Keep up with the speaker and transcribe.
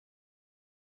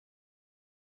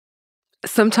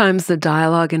Sometimes the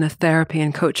dialogue in a therapy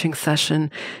and coaching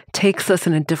session takes us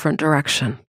in a different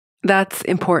direction. That's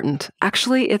important.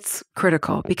 Actually, it's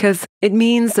critical because it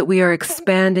means that we are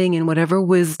expanding in whatever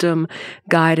wisdom,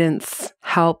 guidance,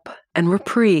 help, and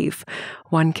reprieve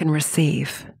one can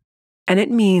receive. And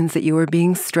it means that you are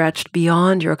being stretched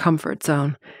beyond your comfort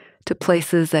zone to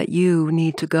places that you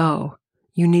need to go,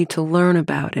 you need to learn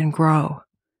about and grow.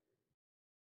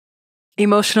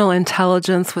 Emotional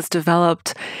intelligence was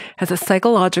developed as a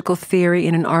psychological theory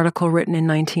in an article written in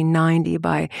 1990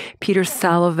 by Peter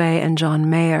Salovey and John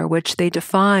Mayer, which they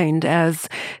defined as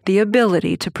the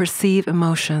ability to perceive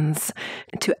emotions,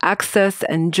 to access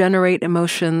and generate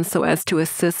emotions so as to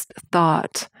assist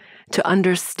thought, to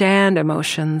understand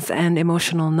emotions and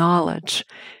emotional knowledge,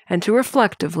 and to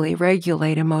reflectively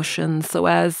regulate emotions so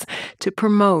as to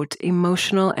promote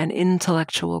emotional and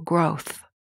intellectual growth.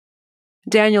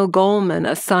 Daniel Goleman,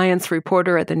 a science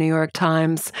reporter at the New York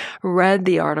Times, read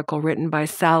the article written by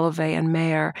Salovey and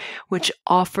Mayer, which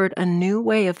offered a new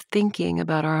way of thinking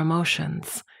about our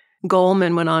emotions.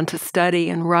 Goleman went on to study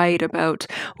and write about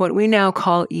what we now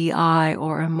call EI,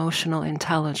 or emotional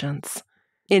intelligence.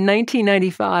 In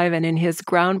 1995, and in his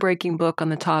groundbreaking book on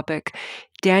the topic,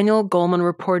 Daniel Goleman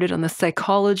reported on the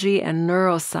psychology and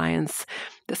neuroscience,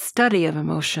 the study of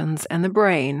emotions and the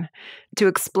brain, to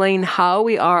explain how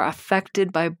we are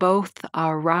affected by both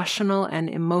our rational and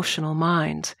emotional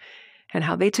mind, and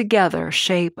how they together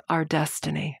shape our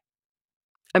destiny.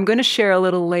 I'm going to share a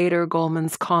little later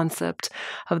Goleman's concept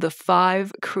of the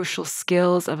 5 crucial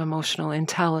skills of emotional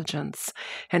intelligence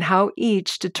and how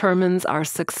each determines our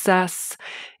success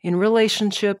in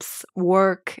relationships,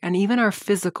 work, and even our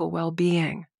physical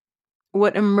well-being.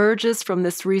 What emerges from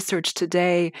this research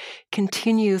today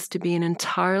continues to be an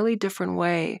entirely different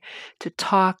way to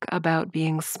talk about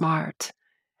being smart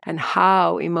and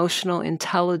how emotional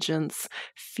intelligence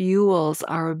fuels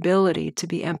our ability to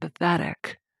be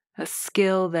empathetic. A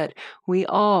skill that we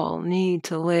all need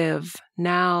to live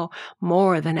now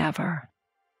more than ever.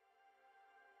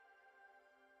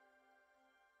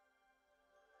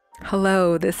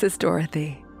 Hello, this is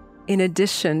Dorothy. In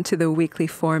addition to the weekly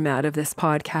format of this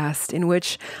podcast, in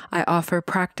which I offer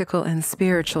practical and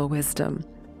spiritual wisdom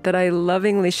that I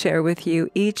lovingly share with you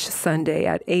each Sunday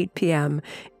at 8 p.m.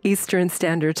 Eastern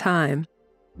Standard Time,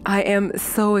 I am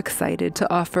so excited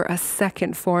to offer a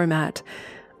second format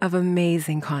of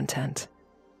amazing content.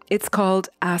 It's called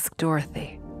Ask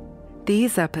Dorothy.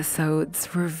 These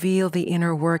episodes reveal the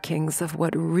inner workings of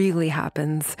what really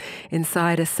happens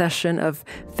inside a session of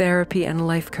therapy and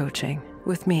life coaching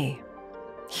with me.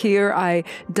 Here I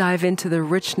dive into the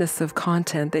richness of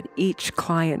content that each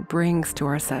client brings to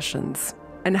our sessions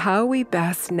and how we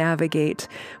best navigate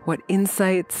what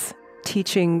insights,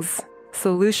 teachings,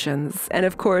 solutions, and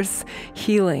of course,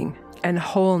 healing and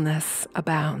wholeness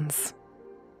abounds.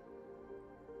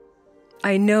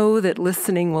 I know that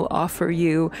listening will offer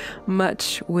you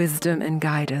much wisdom and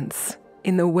guidance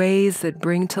in the ways that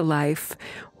bring to life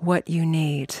what you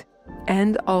need,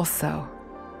 and also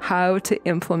how to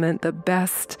implement the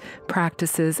best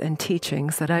practices and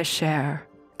teachings that I share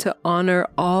to honor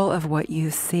all of what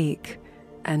you seek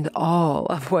and all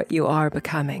of what you are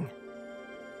becoming.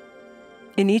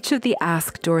 In each of the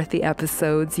Ask Dorothy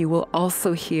episodes, you will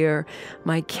also hear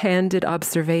my candid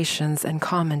observations and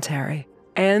commentary,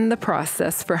 and the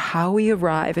process for how we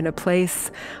arrive in a place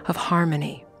of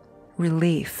harmony,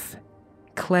 relief,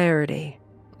 clarity,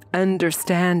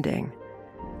 understanding,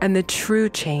 and the true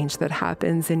change that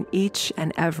happens in each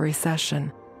and every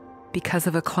session because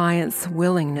of a client's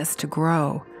willingness to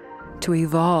grow, to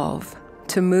evolve,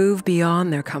 to move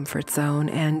beyond their comfort zone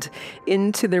and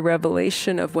into the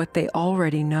revelation of what they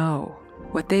already know,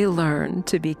 what they learn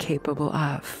to be capable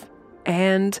of,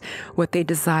 and what they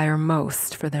desire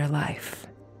most for their life.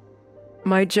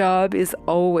 My job is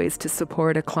always to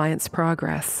support a client's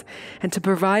progress and to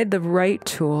provide the right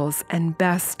tools and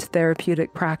best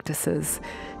therapeutic practices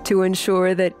to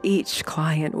ensure that each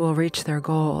client will reach their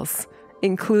goals,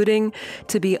 including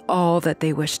to be all that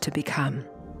they wish to become.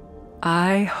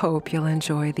 I hope you'll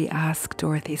enjoy the Ask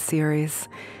Dorothy series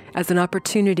as an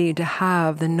opportunity to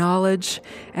have the knowledge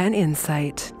and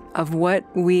insight of what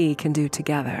we can do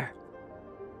together.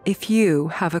 If you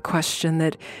have a question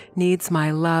that needs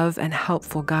my love and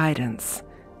helpful guidance,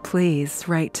 please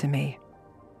write to me.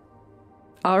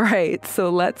 All right,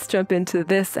 so let's jump into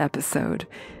this episode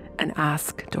and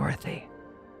Ask Dorothy.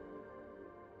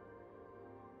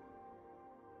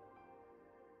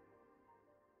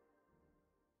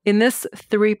 In this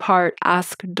 3-part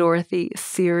Ask Dorothy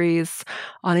series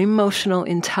on emotional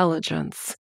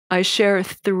intelligence, I share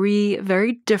 3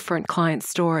 very different client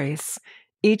stories,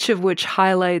 each of which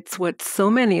highlights what so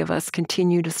many of us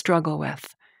continue to struggle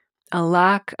with: a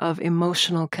lack of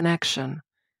emotional connection,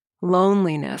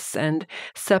 loneliness, and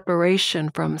separation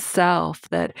from self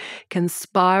that can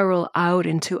spiral out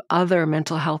into other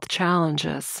mental health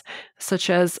challenges, such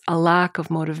as a lack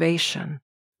of motivation,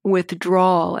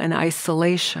 withdrawal and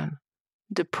isolation,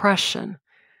 depression,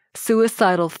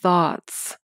 suicidal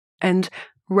thoughts, and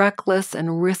reckless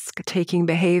and risk-taking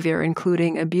behavior,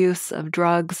 including abuse of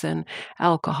drugs and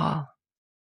alcohol.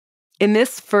 In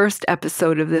this first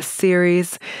episode of this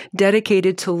series,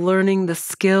 dedicated to learning the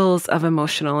skills of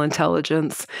emotional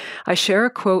intelligence, I share a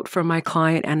quote from my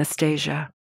client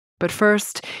Anastasia. But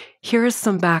first, here is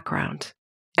some background.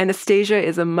 Anastasia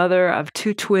is a mother of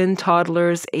 2 twin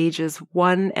toddlers, ages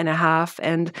 1.5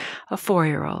 and a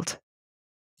 4-year-old.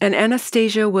 And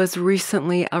Anastasia was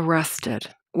recently arrested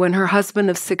when her husband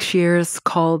of 6 years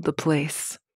called the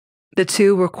police. The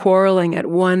two were quarreling at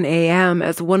 1 a.m.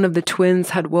 as one of the twins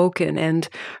had woken, and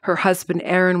her husband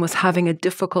Aaron was having a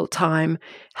difficult time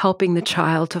helping the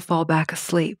child to fall back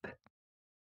asleep.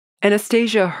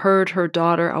 Anastasia heard her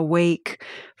daughter awake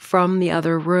from the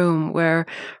other room, where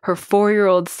her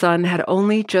 4-year-old son had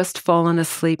only just fallen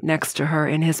asleep next to her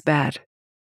in his bed.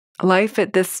 Life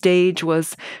at this stage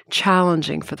was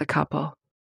challenging for the couple.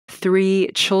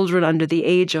 3 children under the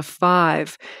age of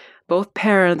 5, both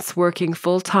parents working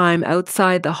full-time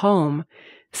outside the home,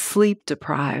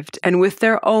 sleep-deprived, and with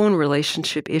their own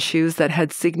relationship issues that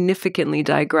had significantly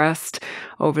digressed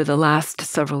over the last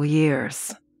several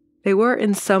years. They were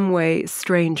in some way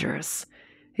strangers,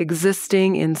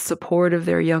 existing in support of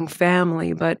their young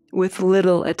family, but with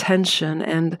little attention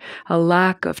and a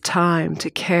lack of time to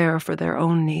care for their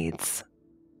own needs.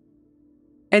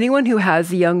 Anyone who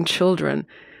has young children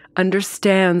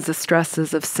understands the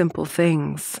stresses of simple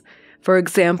things. For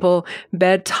example,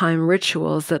 bedtime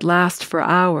rituals that last for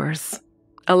hours,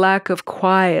 a lack of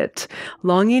quiet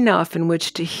long enough in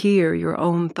which to hear your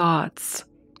own thoughts,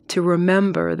 to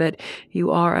remember that you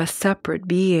are a separate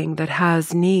being that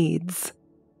has needs,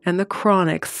 and the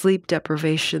chronic sleep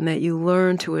deprivation that you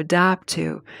learn to adapt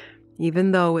to,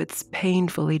 even though it's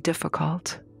painfully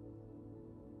difficult.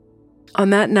 On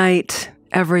that night,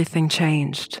 everything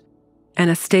changed.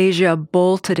 Anastasia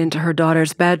bolted into her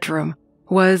daughter's bedroom,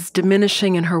 was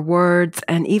diminishing in her words,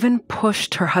 and even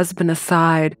pushed her husband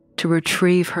aside to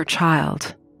retrieve her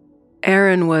child.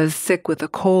 Aaron was sick with a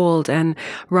cold and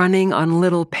running on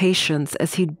little patience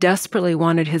as he desperately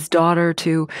wanted his daughter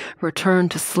to return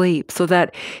to sleep so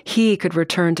that he could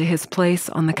return to his place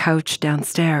on the couch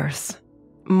downstairs.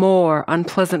 More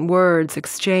unpleasant words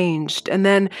exchanged, and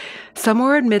then,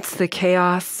 somewhere amidst the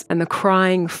chaos and the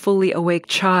crying, fully awake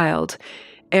child,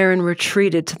 Aaron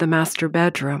retreated to the master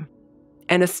bedroom.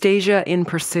 Anastasia in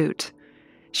pursuit.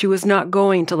 She was not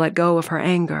going to let go of her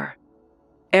anger.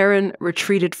 Aaron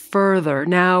retreated further,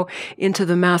 now into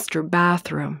the master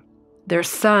bathroom. Their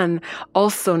son,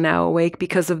 also now awake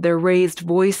because of their raised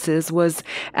voices, was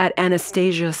at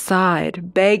Anastasia's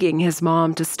side, begging his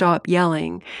mom to stop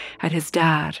yelling at his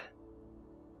dad.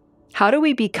 How do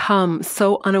we become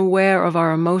so unaware of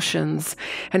our emotions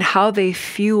and how they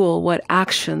fuel what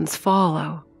actions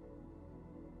follow?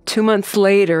 2 months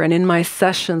later, and in my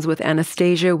sessions with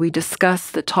Anastasia, we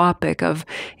discussed the topic of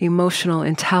emotional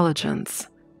intelligence.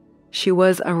 She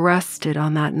was arrested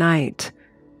on that night.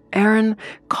 Aaron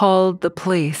called the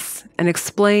police and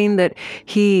explained that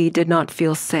he did not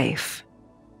feel safe.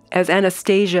 As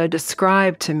Anastasia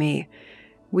described to me,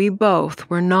 we both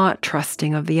were not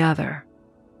trusting of the other.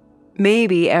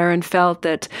 Maybe Aaron felt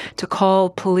that to call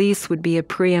police would be a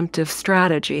preemptive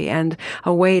strategy and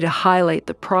a way to highlight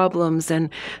the problems and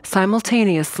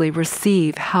simultaneously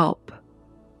receive help.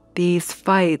 These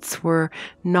fights were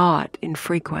not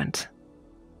infrequent.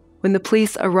 When the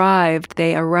police arrived,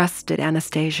 they arrested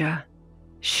Anastasia.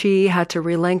 She had to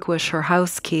relinquish her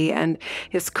house key and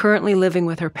is currently living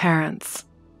with her parents.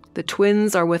 The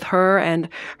twins are with her, and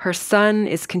her son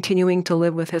is continuing to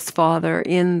live with his father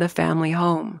in the family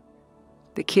home.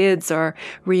 The kids are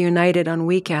reunited on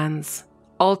weekends,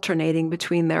 alternating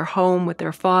between their home with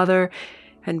their father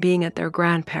and being at their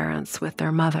grandparents' with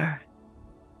their mother.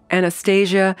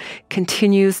 Anastasia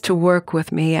continues to work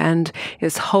with me and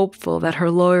is hopeful that her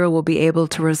lawyer will be able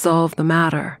to resolve the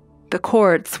matter. The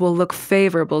courts will look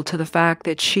favorable to the fact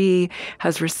that she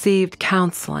has received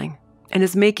counseling and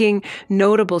is making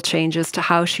notable changes to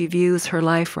how she views her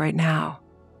life right now,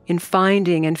 in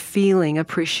finding and feeling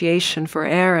appreciation for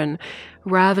Aaron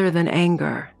rather than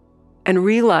anger, and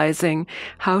realizing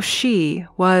how she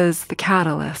was the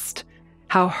catalyst,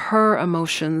 how her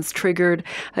emotions triggered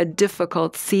a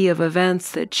difficult sea of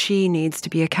events that she needs to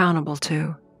be accountable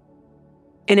to.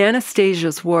 In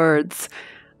Anastasia's words,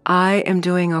 I am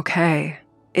doing okay.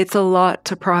 It's a lot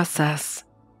to process.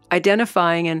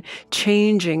 Identifying and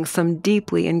changing some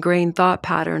deeply ingrained thought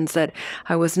patterns that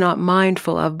I was not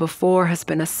mindful of before has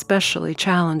been especially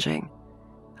challenging.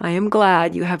 I am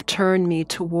glad you have turned me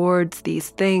towards these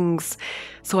things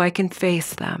so I can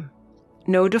face them.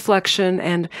 No deflection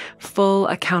and full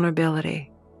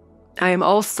accountability. I am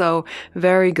also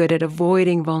very good at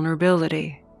avoiding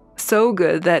vulnerability. So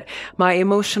good that my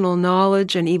emotional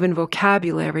knowledge and even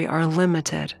vocabulary are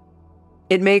limited.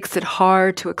 It makes it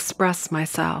hard to express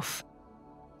myself.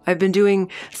 I've been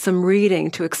doing some reading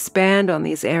to expand on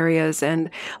these areas and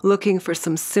looking for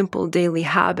some simple daily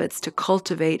habits to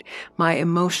cultivate my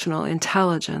emotional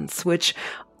intelligence, which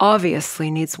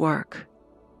obviously needs work.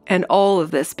 And all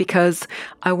of this because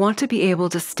I want to be able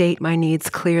to state my needs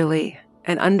clearly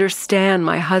and understand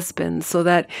my husband so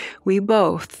that we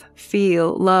both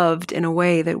feel loved in a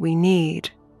way that we need.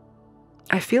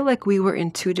 I feel like we were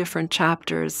in 2 different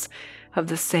chapters of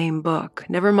the same book,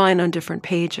 never mind on different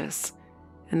pages.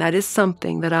 And that is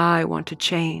something that I want to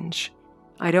change.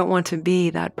 I don't want to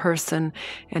be that person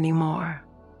anymore.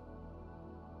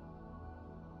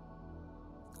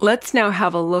 Let's now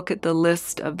have a look at the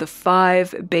list of the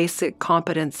 5 basic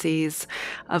competencies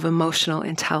of emotional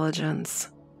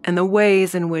intelligence and the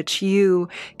ways in which you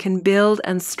can build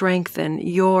and strengthen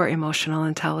your emotional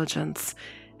intelligence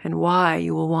and why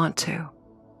you will want to.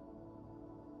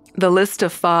 The list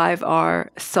of 5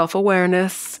 are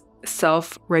self-awareness,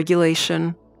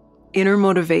 self-regulation, inner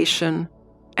motivation,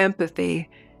 empathy,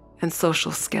 and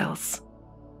social skills.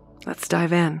 Let's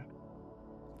dive in.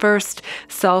 First,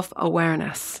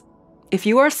 self-awareness. If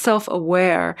you are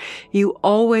self-aware, you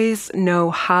always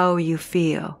know how you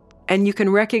feel, and you can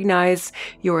recognize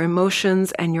your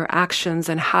emotions and your actions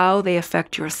and how they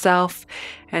affect yourself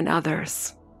and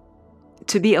others.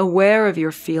 To be aware of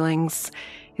your feelings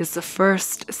is the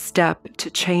first step to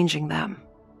changing them.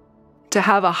 To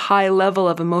have a high level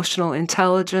of emotional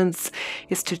intelligence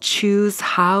is to choose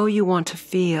how you want to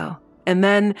feel, and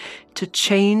then to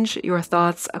change your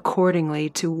thoughts accordingly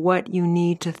to what you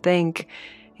need to think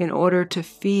in order to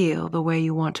feel the way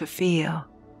you want to feel.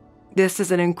 This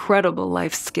is an incredible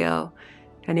life skill,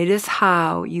 and it is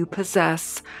how you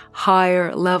possess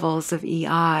higher levels of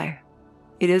EI.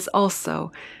 It is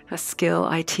also a skill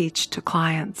I teach to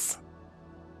clients.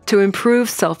 To improve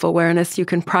self-awareness, you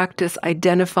can practice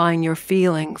identifying your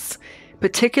feelings,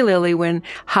 particularly when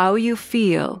how you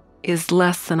feel is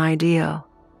less than ideal.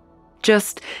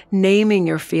 Just naming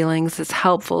your feelings is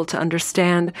helpful to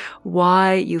understand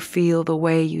why you feel the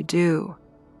way you do.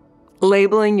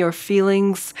 Labeling your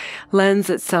feelings lends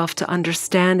itself to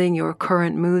understanding your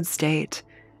current mood state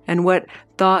and what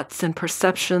thoughts and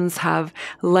perceptions have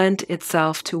lent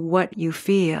itself to what you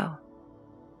feel.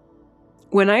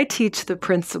 When I teach the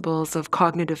principles of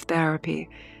cognitive therapy,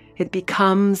 it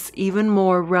becomes even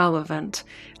more relevant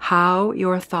how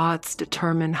your thoughts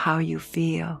determine how you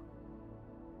feel.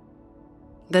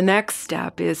 The next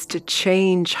step is to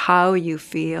change how you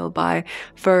feel by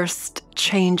first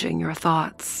changing your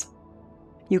thoughts.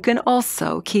 You can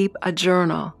also keep a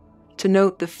journal to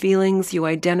note the feelings you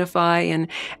identify in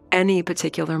any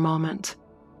particular moment.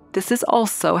 This is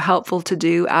also helpful to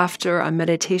do after a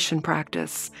meditation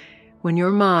practice, when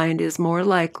your mind is more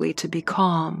likely to be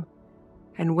calm,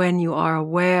 and when you are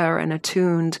aware and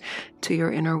attuned to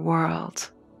your inner world.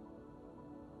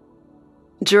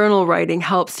 Journal writing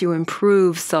helps you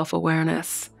improve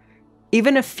self-awareness.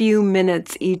 Even a few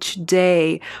minutes each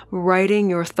day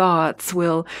writing your thoughts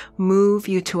will move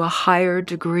you to a higher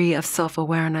degree of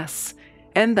self-awareness,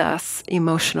 and thus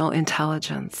emotional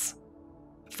intelligence.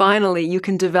 Finally, you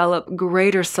can develop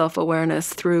greater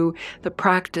self-awareness through the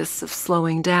practice of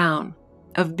slowing down,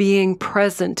 of being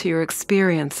present to your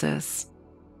experiences,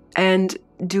 and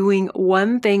doing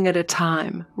one thing at a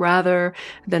time rather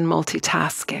than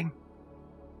multitasking.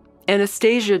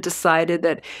 Anastasia decided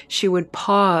that she would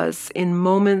pause in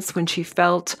moments when she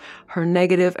felt her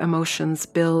negative emotions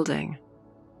building.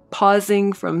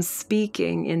 Pausing from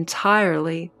speaking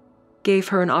entirely gave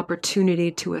her an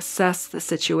opportunity to assess the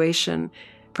situation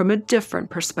from a different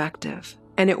perspective,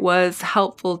 and it was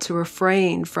helpful to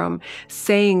refrain from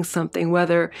saying something,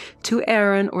 whether to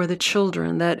Aaron or the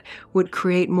children, that would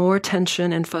create more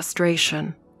tension and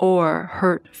frustration or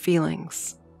hurt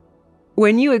feelings.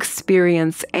 When you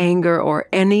experience anger or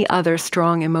any other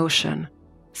strong emotion,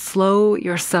 slow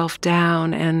yourself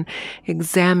down and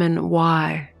examine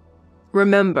why.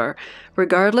 Remember,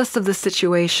 regardless of the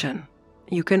situation,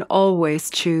 you can always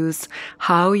choose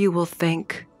how you will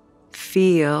think,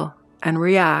 feel, and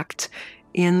react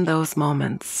in those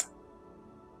moments.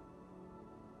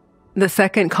 The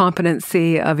second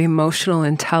competency of emotional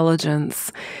intelligence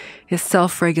is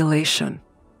self-regulation.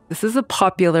 This is a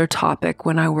popular topic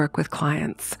when I work with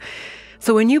clients.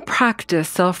 So when you practice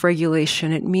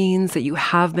self-regulation, it means that you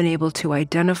have been able to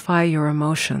identify your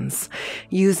emotions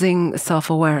using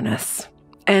self-awareness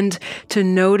and to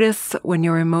notice when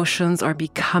your emotions are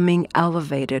becoming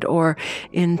elevated or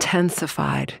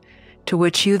intensified, to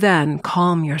which you then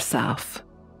calm yourself.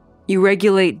 You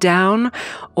regulate down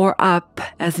or up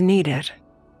as needed.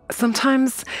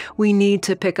 Sometimes we need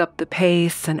to pick up the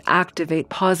pace and activate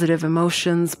positive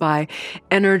emotions by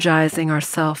energizing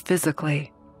ourselves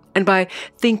physically and by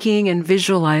thinking and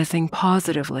visualizing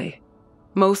positively.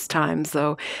 Most times,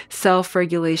 though,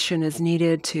 self-regulation is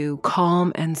needed to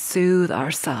calm and soothe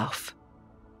ourselves.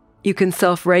 You can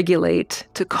self-regulate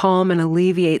to calm and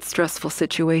alleviate stressful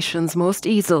situations most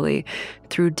easily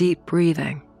through deep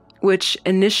breathing, which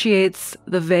initiates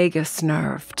the vagus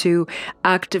nerve to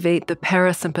activate the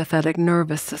parasympathetic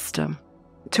nervous system,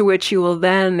 to which you will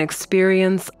then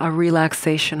experience a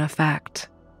relaxation effect.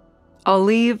 I'll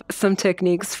leave some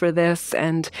techniques for this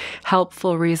and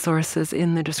helpful resources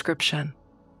in the description.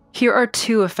 Here are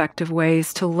 2 effective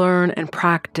ways to learn and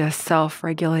practice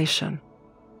self-regulation.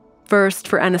 First,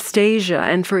 for Anastasia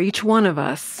and for each one of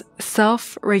us,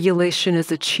 self-regulation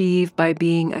is achieved by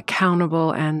being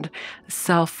accountable and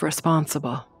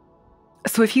self-responsible.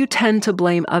 So if you tend to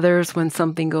blame others when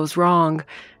something goes wrong,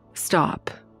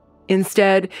 stop.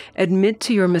 Instead, admit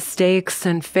to your mistakes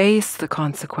and face the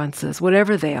consequences,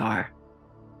 whatever they are.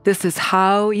 This is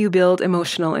how you build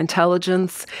emotional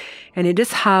intelligence, and it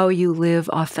is how you live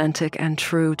authentic and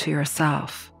true to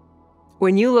yourself.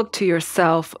 When you look to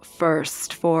yourself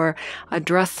first for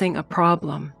addressing a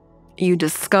problem, you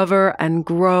discover and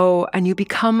grow, and you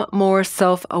become more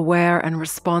self-aware and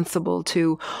responsible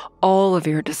to all of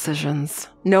your decisions,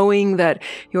 knowing that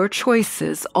your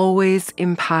choices always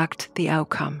impact the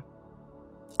outcome.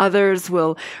 Others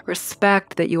will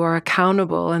respect that you are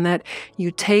accountable and that you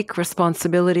take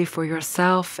responsibility for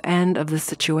yourself and of the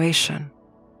situation.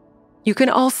 You can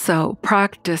also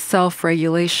practice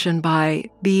self-regulation by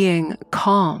being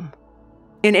calm.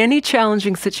 In any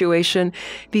challenging situation,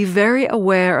 be very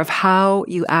aware of how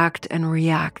you act and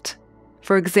react.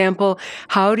 For example,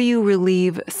 how do you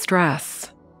relieve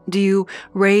stress? Do you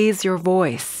raise your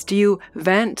voice? Do you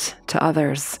vent to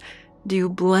others? Do you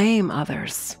blame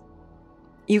others?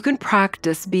 You can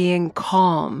practice being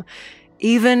calm,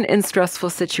 even in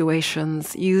stressful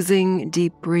situations, using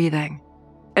deep breathing,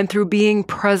 and through being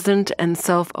present and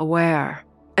self-aware,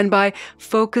 and by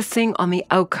focusing on the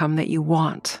outcome that you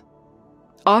want.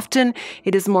 Often,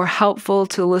 it is more helpful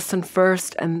to listen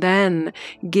first and then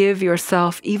give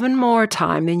yourself even more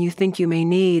time than you think you may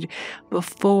need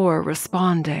before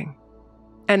responding.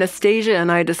 Anastasia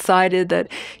and I decided that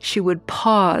she would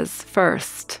pause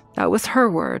first. That was her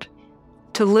word.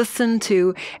 To listen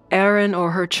to Erin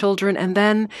or her children, and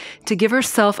then to give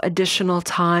herself additional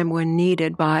time when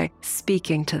needed by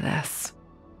speaking to this.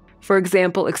 For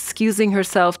example, excusing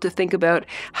herself to think about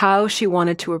how she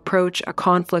wanted to approach a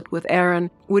conflict with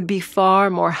Erin would be far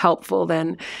more helpful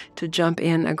than to jump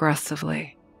in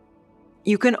aggressively.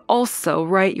 You can also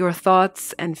write your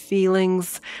thoughts and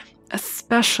feelings,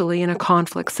 especially in a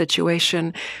conflict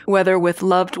situation, whether with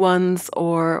loved ones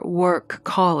or work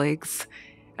colleagues,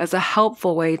 as a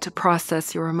helpful way to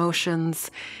process your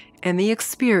emotions and the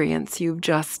experience you've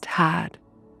just had.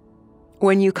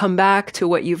 When you come back to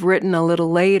what you've written a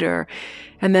little later,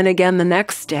 and then again the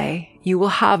next day, you will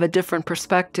have a different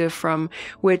perspective from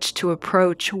which to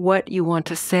approach what you want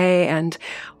to say and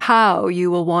how you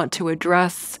will want to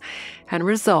address and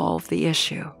resolve the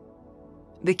issue.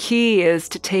 The key is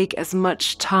to take as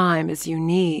much time as you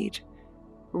need.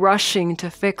 Rushing to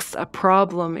fix a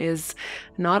problem is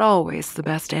not always the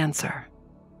best answer.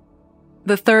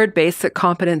 The third basic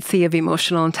competency of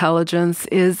emotional intelligence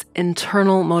is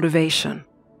internal motivation.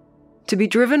 To be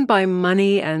driven by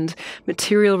money and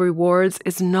material rewards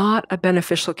is not a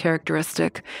beneficial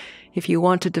characteristic if you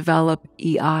want to develop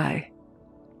EI.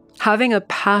 Having a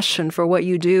passion for what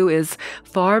you do is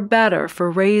far better for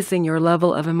raising your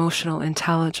level of emotional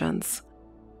intelligence.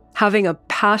 Having a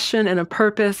passion and a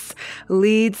purpose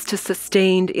leads to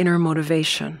sustained inner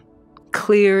motivation,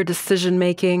 clear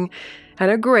decision-making,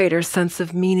 and a greater sense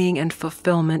of meaning and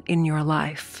fulfillment in your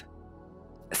life.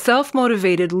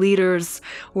 Self-motivated leaders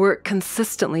work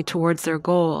consistently towards their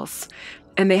goals,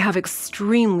 and they have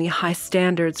extremely high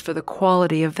standards for the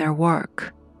quality of their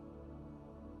work.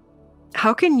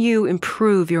 How can you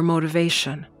improve your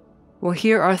motivation? Well,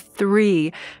 here are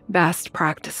 3 best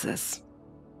practices.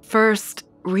 First,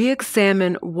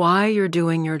 re-examine why you're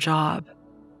doing your job.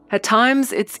 At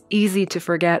times, it's easy to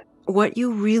forget what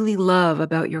you really love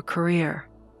about your career.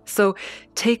 So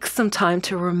take some time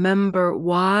to remember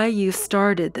why you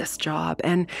started this job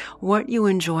and what you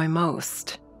enjoy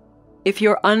most. If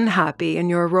you're unhappy in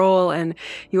your role and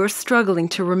you're struggling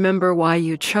to remember why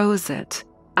you chose it,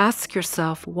 ask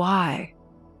yourself why.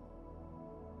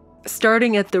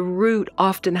 Starting at the root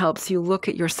often helps you look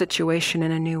at your situation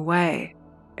in a new way.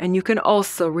 And you can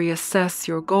also reassess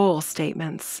your goal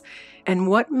statements and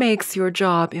what makes your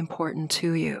job important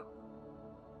to you.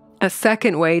 A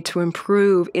second way to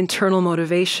improve internal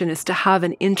motivation is to have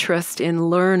an interest in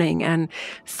learning and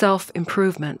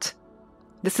self-improvement.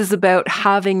 This is about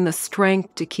having the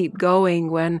strength to keep going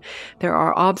when there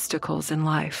are obstacles in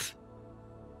life.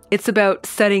 It's about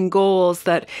setting goals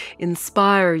that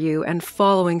inspire you and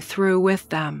following through with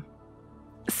them.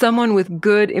 Someone with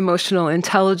good emotional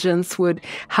intelligence would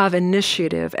have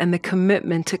initiative and the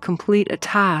commitment to complete a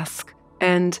task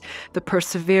and the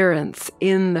perseverance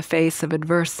in the face of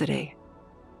adversity.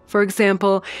 For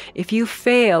example, if you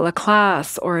fail a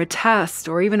class or a test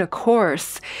or even a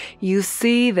course, you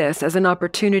see this as an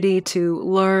opportunity to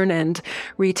learn and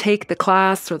retake the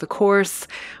class or the course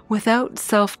without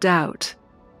self-doubt.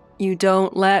 You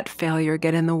don't let failure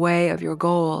get in the way of your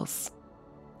goals.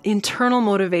 Internal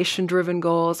motivation-driven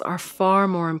goals are far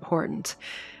more important.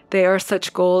 They are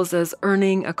such goals as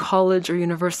earning a college or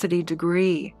university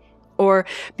degree or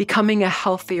becoming a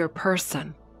healthier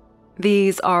person.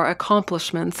 These are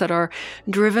accomplishments that are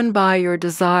driven by your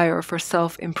desire for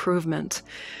self-improvement,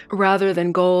 rather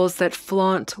than goals that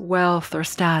flaunt wealth or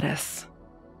status.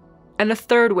 And a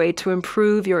third way to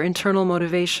improve your internal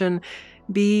motivation: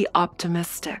 be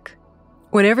optimistic.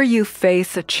 Whenever you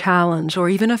face a challenge or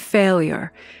even a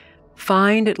failure,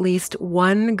 find at least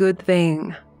one good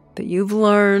thing that you've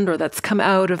learned or that's come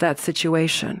out of that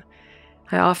situation.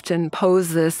 I often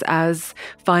pose this as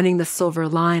finding the silver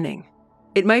lining.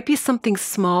 It might be something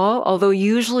small, although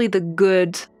usually the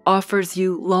good offers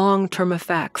you long-term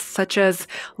effects, such as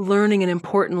learning an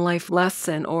important life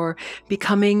lesson or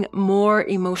becoming more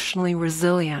emotionally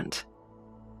resilient.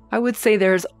 I would say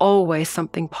there's always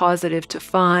something positive to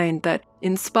find that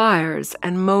inspires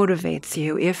and motivates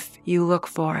you if you look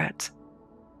for it.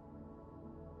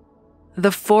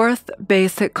 The fourth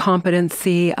basic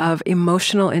competency of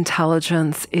emotional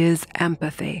intelligence is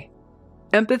empathy.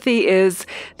 Empathy is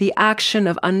the action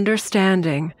of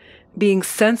understanding, being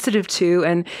sensitive to,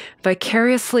 and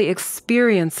vicariously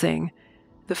experiencing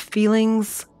the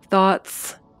feelings,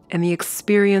 thoughts, and the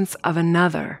experience of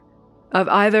another, of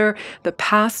either the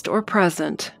past or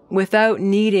present, without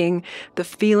needing the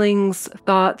feelings,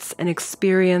 thoughts, and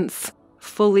experience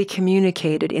fully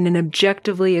communicated in an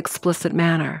objectively explicit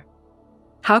manner.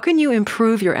 How can you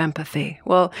improve your empathy?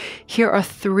 Well, here are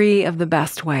 3 of the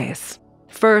best ways.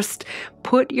 First,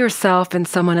 put yourself in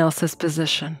someone else's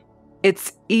position.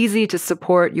 It's easy to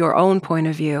support your own point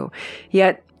of view,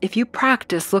 yet if you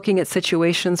practice looking at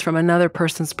situations from another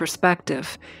person's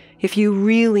perspective, if you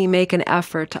really make an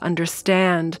effort to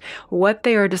understand what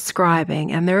they are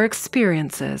describing and their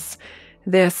experiences,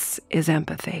 this is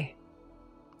empathy.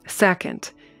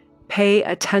 Second, pay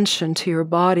attention to your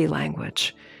body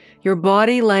language. Your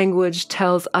body language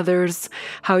tells others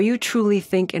how you truly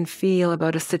think and feel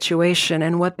about a situation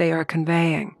and what they are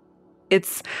conveying.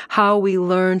 It's how we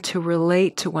learn to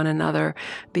relate to one another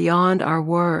beyond our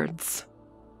words.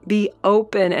 Be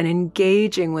open and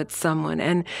engaging with someone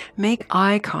and make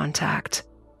eye contact.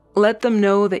 Let them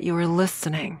know that you are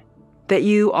listening, that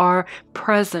you are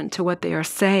present to what they are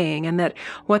saying, and that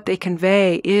what they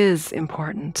convey is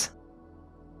important.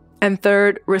 And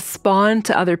third, respond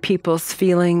to other people's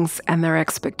feelings and their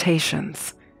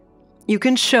expectations. You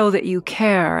can show that you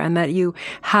care and that you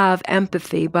have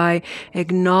empathy by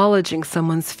acknowledging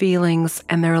someone's feelings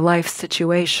and their life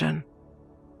situation.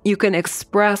 You can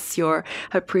express your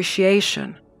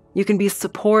appreciation. You can be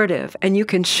supportive, and you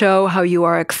can show how you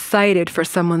are excited for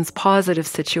someone's positive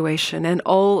situation and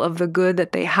all of the good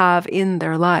that they have in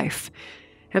their life.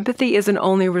 Empathy isn't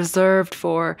only reserved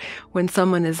for when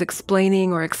someone is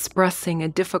explaining or expressing a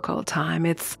difficult time.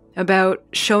 It's about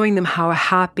showing them how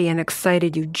happy and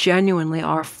excited you genuinely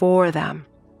are for them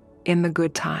in the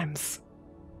good times.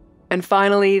 And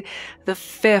finally, the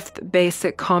 5th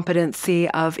basic competency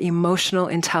of emotional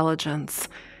intelligence: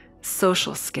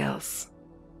 social skills.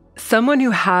 Someone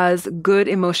who has good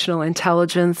emotional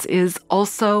intelligence is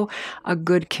also a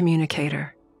good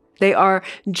communicator. They are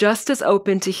just as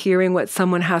open to hearing what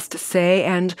someone has to say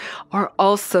and are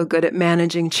also good at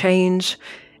managing change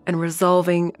and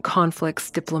resolving conflicts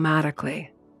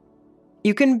diplomatically.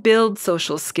 You can build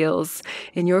social skills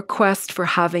in your quest for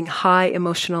having high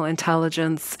emotional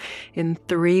intelligence in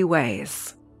 3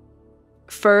 ways.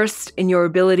 First, in your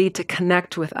ability to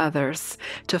connect with others,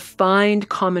 to find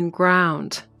common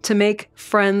ground, to make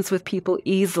friends with people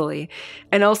easily,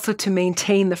 and also to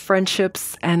maintain the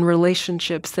friendships and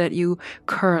relationships that you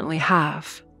currently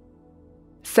have.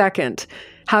 Second,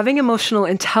 having emotional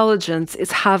intelligence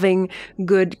is having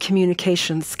good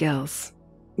communication skills,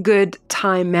 good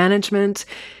time management,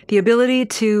 the ability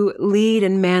to lead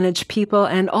and manage people,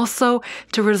 and also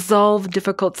to resolve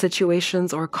difficult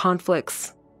situations or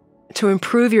conflicts. To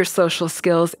improve your social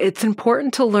skills, it's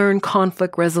important to learn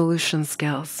conflict resolution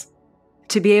skills,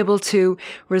 to be able to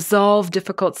resolve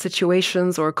difficult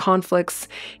situations or conflicts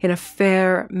in a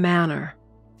fair manner.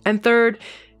 And third,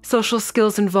 social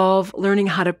skills involve learning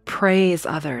how to praise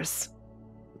others.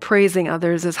 Praising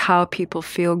others is how people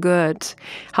feel good,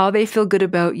 how they feel good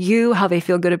about you, how they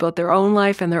feel good about their own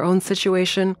life and their own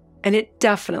situation, and it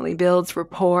definitely builds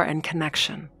rapport and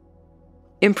connection.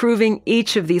 Improving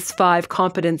each of these 5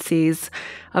 competencies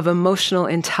of emotional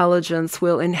intelligence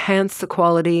will enhance the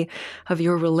quality of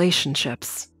your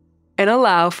relationships and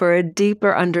allow for a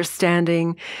deeper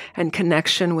understanding and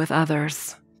connection with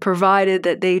others, provided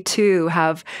that they too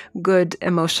have good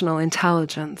emotional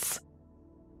intelligence.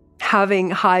 Having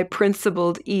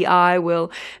high-principled EI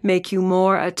will make you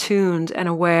more attuned and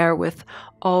aware with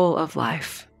all of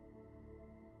life.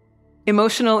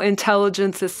 Emotional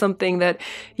intelligence is something that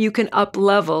you can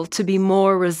up-level to be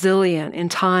more resilient in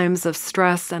times of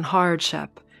stress and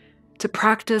hardship, to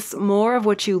practice more of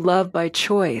what you love by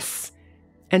choice,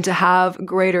 and to have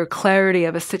greater clarity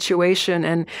of a situation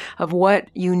and of what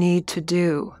you need to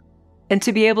do, and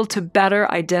to be able to better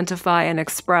identify and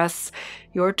express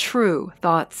your true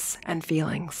thoughts and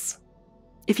feelings.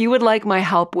 If you would like my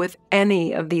help with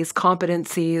any of these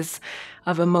competencies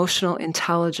of emotional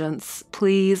intelligence,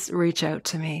 please reach out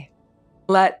to me.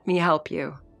 Let me help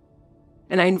you.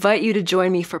 And I invite you to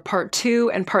join me for part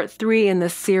 2 and part 3 in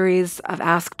this series of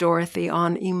Ask Dorothy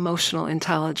on emotional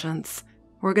intelligence.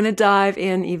 We're going to dive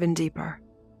in even deeper.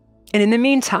 And in the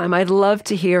meantime, I'd love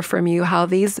to hear from you how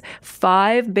these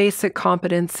 5 basic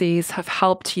competencies have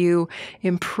helped you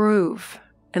improve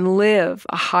and live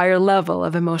a higher level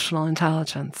of emotional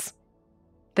intelligence.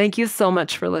 Thank you so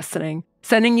much for listening.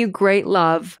 Sending you great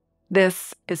love.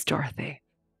 This is Dorothy.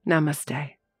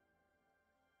 Namaste.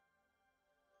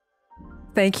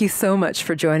 Thank you so much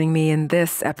for joining me in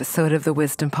this episode of the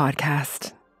Wisdom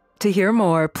Podcast. To hear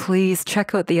more, please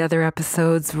check out the other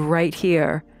episodes right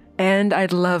here. And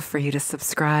I'd love for you to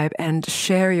subscribe and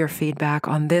share your feedback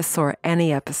on this or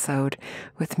any episode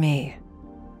with me.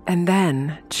 And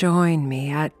then join me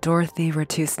at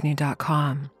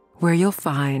dorothyratusny.com, where you'll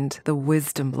find the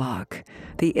wisdom blog,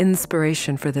 the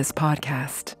inspiration for this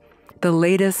podcast, the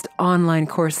latest online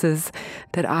courses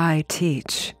that I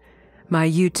teach, my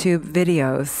YouTube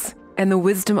videos, and the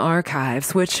Wisdom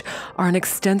Archives, which are an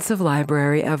extensive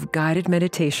library of guided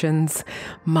meditations,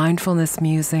 mindfulness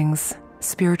musings,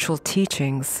 spiritual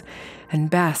teachings,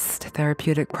 and best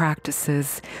therapeutic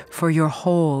practices for your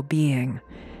whole being,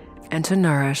 and to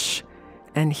nourish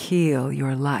and heal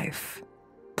your life,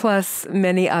 plus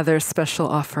many other special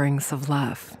offerings of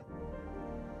love.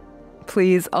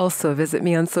 Please also visit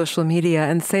me on social media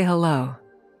and say hello.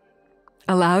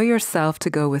 Allow yourself to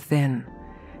go within,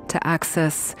 to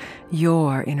access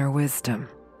your inner wisdom,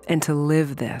 and to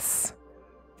live this.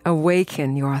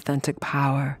 Awaken your authentic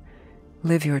power,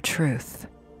 live your truth,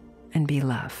 and be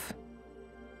love.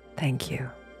 Thank you.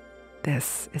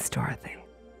 This is Dorothy.